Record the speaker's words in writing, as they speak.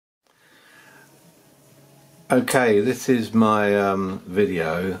Okay, this is my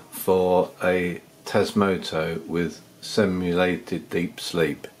video for a Tasmota with simulated deep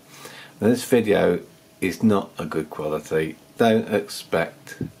sleep. Now, this video is not a good quality. Don't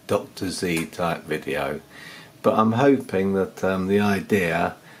expect Dr. Z type video, but I'm hoping that the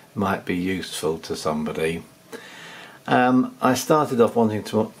idea might be useful to somebody. I started off wanting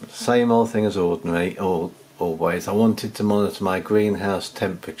to, same old thing as ordinary, always. I wanted to monitor my greenhouse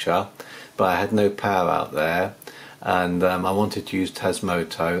temperature, but I had no power out there, and I wanted to use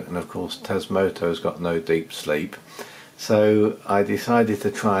Tasmota, and of course Tasmota's got no deep sleep. So I decided to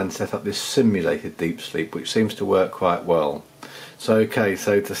try and set up this simulated deep sleep, which seems to work quite well. So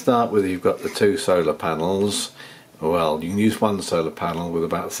to start with, you've got the two solar panels. Well, you can use one solar panel with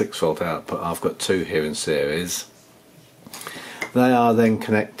about 6-volt output. I've got two here in series. They are then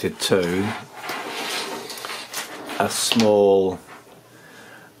connected to a small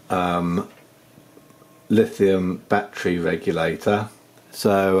lithium battery regulator.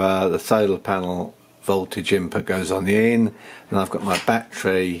 So the solar panel voltage input goes on the in, and I've got my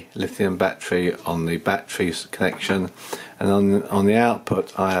battery, lithium battery, on the battery connection, and on the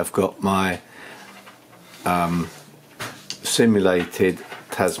output I have got my simulated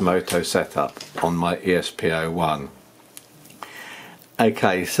Tasmota setup on my ESP-01.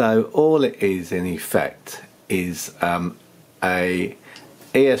 Okay, so all it is in effect is a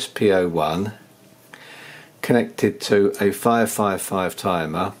ESP-01 connected to a 555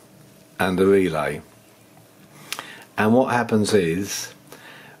 timer and a relay. And what happens is,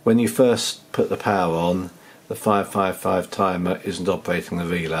 when you first put the power on, the 555 timer isn't operating the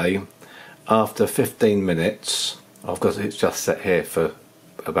relay. After 15 minutes, it's just set here for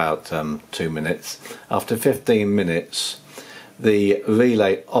about 2 minutes. After 15 minutes, the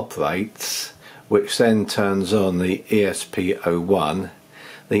relay operates, which then turns on the ESP-01.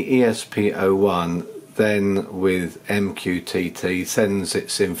 The ESP-01 then, with Mqtt, sends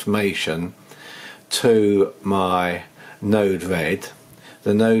its information to my node red.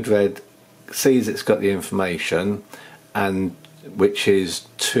 The node red sees it's got the information, and which is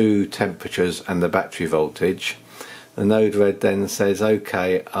two temperatures and the battery voltage. The node red then says,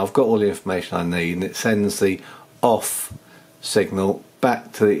 okay, I've got all the information I need, and it sends the off signal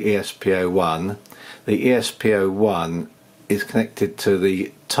back to the ESP-01. The ESP-01 is connected to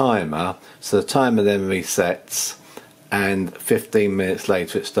the timer, so the timer then resets, and 15 minutes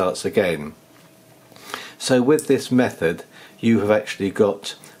later it starts again. So with this method, you have actually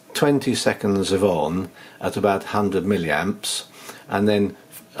got 20 seconds of on at about 100 milliamps, and then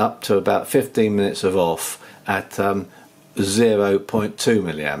up to about 15 minutes of off at 0.2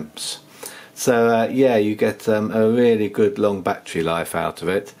 milliamps. So yeah, you get a really good long battery life out of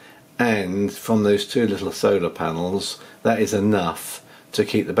it, and from those two little solar panels, that is enough to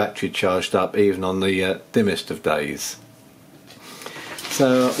keep the battery charged up even on the dimmest of days.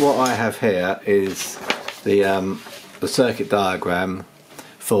 So what I have here is the circuit diagram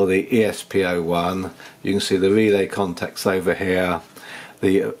for the ESP-01. You can see the relay contacts over here,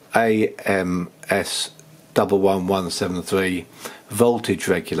 the AMS11173 voltage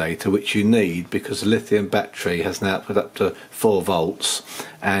regulator, which you need because the lithium battery has now put up to 4 volts,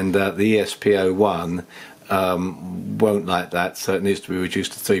 and the ESP-01 won't like that, so it needs to be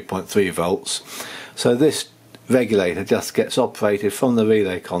reduced to 3.3 volts. So this regulator just gets operated from the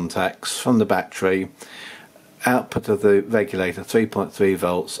relay contacts, from the battery, output of the regulator 3.3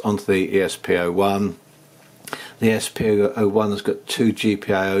 volts onto the ESP-01. The ESP-01 has got two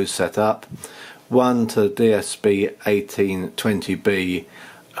GPIOs set up, one to DSB1820B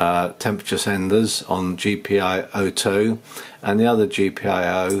temperature senders on GPIO2, and the other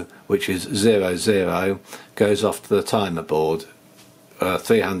GPIO, which is 00, goes off to the timer board.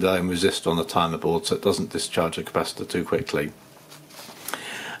 300 ohm resistor on the timer board, so it doesn't discharge the capacitor too quickly.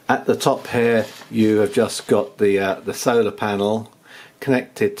 At the top here, you have just got the solar panel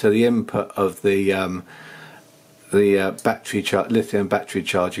connected to the input of the lithium battery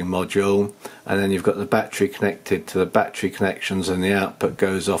charging module, and then you've got the battery connected to the battery connections, and the output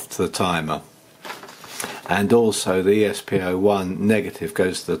goes off to the timer. And also the ESP-01 negative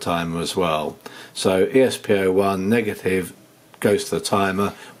goes to the timer as well. So ESP-01 negative goes to the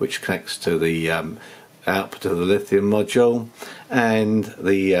timer, which connects to the output of the lithium module, and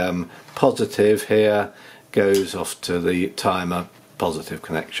the positive here goes off to the timer positive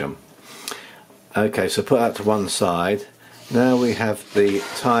connection. Okay, so put that to one side. Now we have the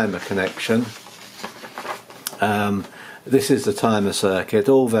timer connection. This is the timer circuit,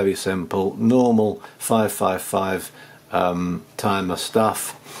 all very simple, normal 555 timer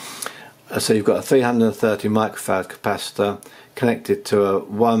stuff. So you've got a 330 microfarad capacitor connected to a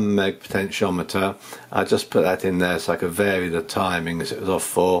 1 meg potentiometer. I just put that in there so I could vary the timing as it was off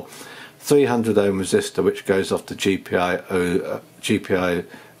for. 300 ohm resistor which goes off to GPIO00.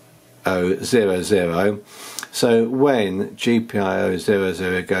 So when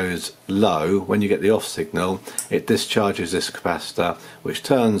GPIO00 goes low, when you get the off signal, it discharges this capacitor, which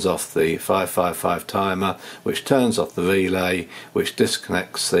turns off the 555 timer, which turns off the relay, which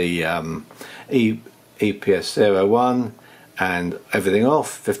disconnects the ESP-01 and everything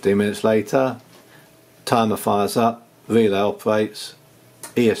off. 15 minutes later, timer fires up, relay operates,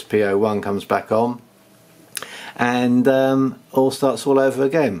 ESP-01 comes back on, and all starts all over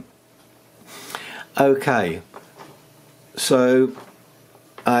again. Okay, so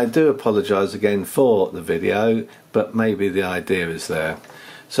I do apologise again for the video, but maybe the idea is there.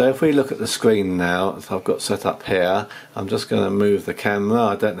 So if we look at the screen now, that I've got set up here, I'm just going to move the camera.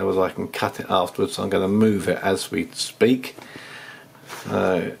 I don't know whether I can cut it afterwards, so I'm going to move it as we speak.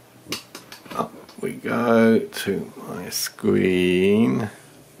 So up we go to my screen.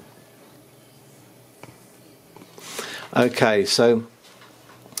 Okay, so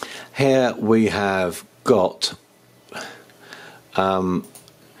here we have got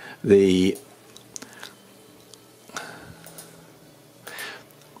the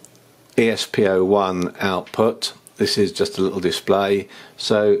ESP-01 output. This is just a little display.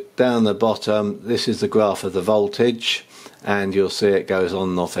 So down the bottom, this is the graph of the voltage, and you'll see it goes on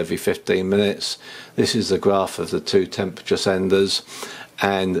and off every 15 minutes. This is the graph of the two temperature senders,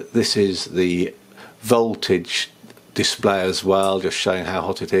 and this is the voltage display as well, just showing how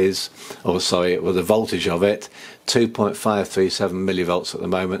hot it is, or sorry, well, the voltage of it. 2.537 millivolts at the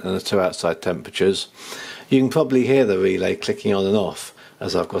moment, and the two outside temperatures. You can probably hear the relay clicking on and off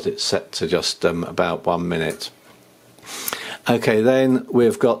as I've got it set to just about 1 minute. Okay, then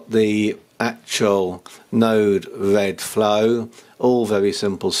we've got the actual node red flow, all very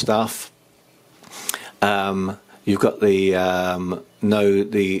simple stuff. You've got the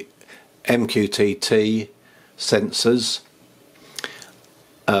the Mqtt sensors,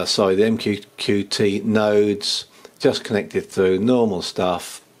 sorry, the Mqtt nodes, just connected through normal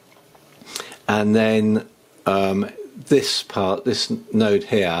stuff, and then this part, this node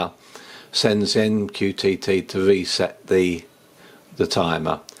here, sends Mqtt to reset the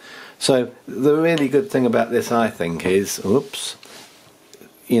timer. So the really good thing about this, I think, is, oops,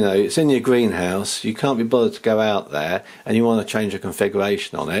 you know, it's in your greenhouse, you can't be bothered to go out there and you want to change a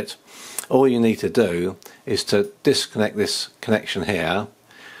configuration on it. All you need to do is to disconnect this connection here,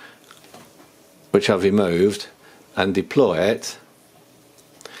 which I've removed, and deploy it.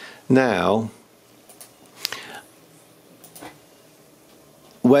 Now,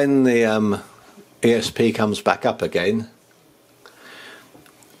 when the ESP comes back up again,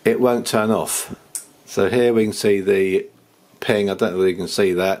 it won't turn off. So here we can see the ping. I don't know whether you can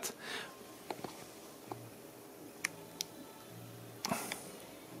see that.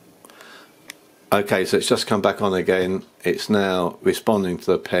 Okay, so it's just come back on again. It's now responding to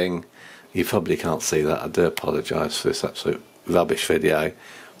the ping. You probably can't see that. I do apologise for this absolute rubbish video.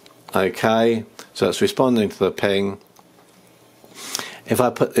 Okay, so it's responding to the ping. If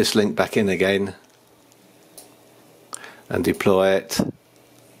I put this link back in again and deploy it,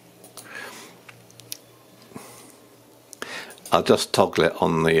 I'll just toggle it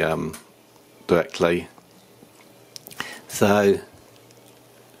on the directly. So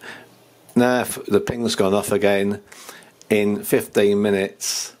now if the ping's gone off again, in 15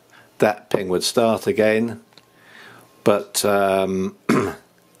 minutes that ping would start again, but I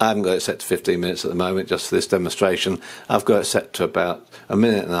haven't got it set to 15 minutes at the moment, just for this demonstration. I've got it set to about 1.5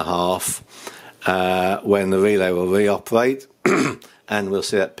 minutes when the relay will reoperate and we'll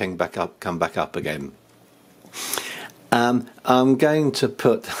see that ping back up, come back up again. I'm going to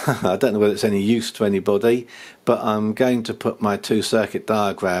put, I don't know whether it's any use to anybody, but I'm going to put my two circuit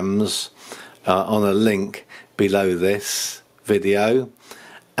diagrams on a link below this video,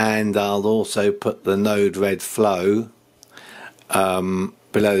 and I'll also put the node red flow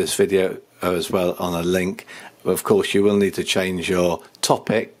below this video as well on a link. Of course, you will need to change your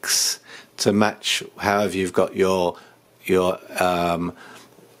topics to match however you've got your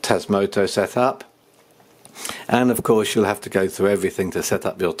Tasmota set up. And of course you'll have to go through everything to set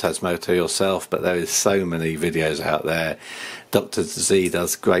up your Tasmota yourself, but there is so many videos out there. Dr. Z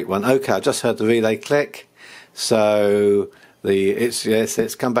does a great one. Okay, I just heard the relay click, so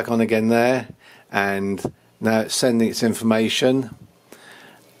it's come back on again there, and now it's sending its information,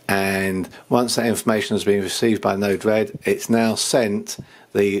 and once that information has been received by node red, it's now sent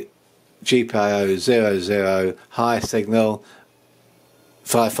the GPIO00 high signal.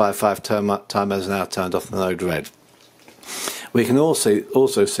 555 timer is now turned off the node red. We can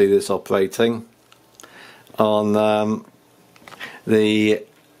also see this operating on the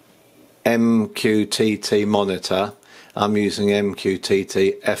Mqtt Monitor. I'm using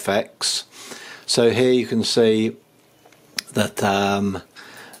Mqtt FX. So here you can see that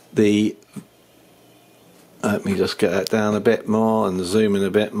let me just get that down a bit more and zoom in a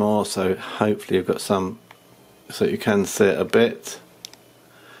bit more, so hopefully you've got some, so you can see it a bit.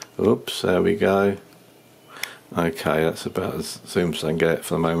 Oops, there we go. Okay, that's about as zoomed as I can get it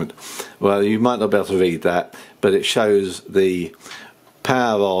for the moment. Well, you might not be able to read that, but it shows the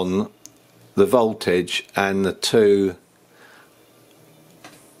power on, the voltage, and the two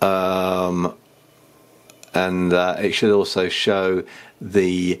it should also show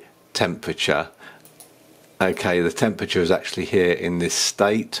the temperature. Okay, the temperature is actually here in this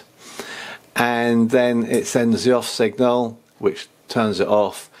state, and then it sends the off signal, which turns it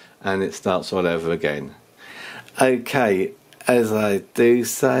off, and it starts all over again. Okay, as I do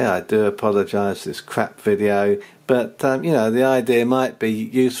say, I do apologise for this crap video, but you know, the idea might be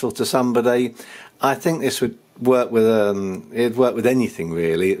useful to somebody. I think this would work with it'd work with anything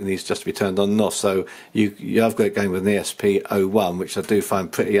really. It needs just to be turned on and off. So I've got it going with an ESP-01, which I do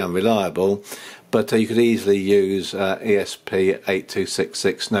find pretty unreliable, but you could easily use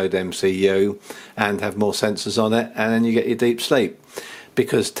ESP8266 node MCU and have more sensors on it, and then you get your deep sleep,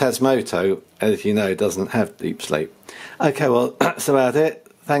 because Tasmota, as you know, doesn't have deep sleep. Okay, well, that's about it.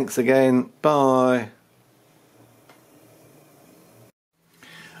 Thanks again. Bye.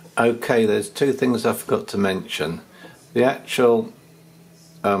 Okay, there's two things I forgot to mention. The actual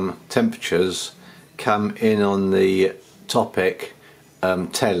temperatures come in on the topic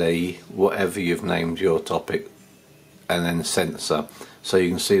telly, whatever you've named your topic, and then sensor, so you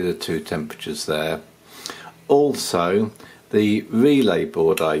can see the two temperatures there. Also, the relay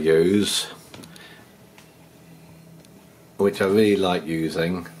board I use, which I really like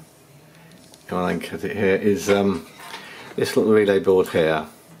using, if I can get it here, is this little relay board here.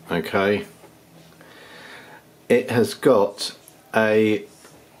 Okay, it has got a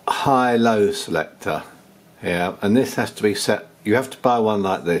high-low selector here, and this has to be set. You have to buy one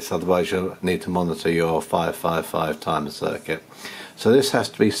like this, otherwise you'll need to monitor your 555 timer circuit. So this has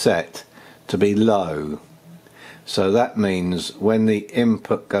to be set to be low. So that means when the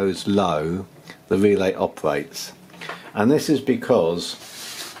input goes low, the relay operates. And this is because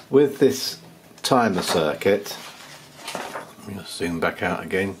with this timer circuit, let me zoom back out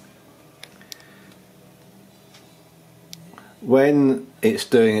again. When it's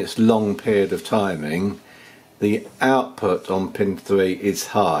doing its long period of timing, the output on pin 3 is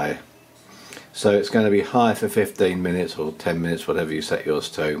high. So it's going to be high for 15 minutes or 10 minutes, whatever you set yours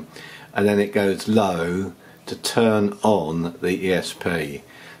to, and then it goes low to turn on the ESP.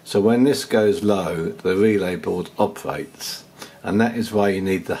 So when this goes low, the relay board operates, and that is why you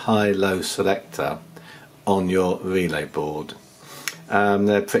need the high-low selector on your relay board.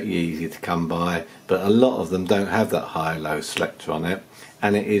 They're pretty easy to come by, but a lot of them don't have that high-low selector on it,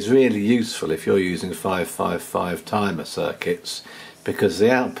 and it is really useful if you're using 555 timer circuits, because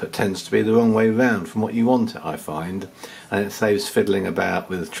the output tends to be the wrong way round from what you want it, I find, and it saves fiddling about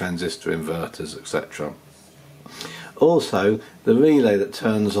with transistor inverters, etc. Also, the relay that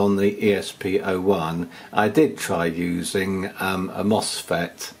turns on the ESP-01, I did try using a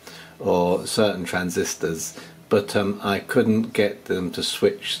MOSFET or certain transistors, but I couldn't get them to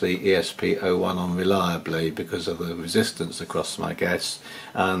switch the ESP-01 on reliably because of the resistance across my guess,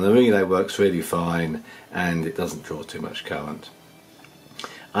 and the relay works really fine and it doesn't draw too much current.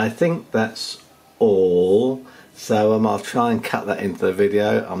 I think that's all, so I'll try and cut that into the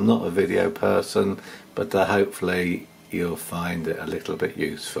video. I'm not a video person, but hopefully you'll find it a little bit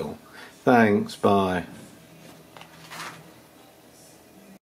useful. Thanks, bye.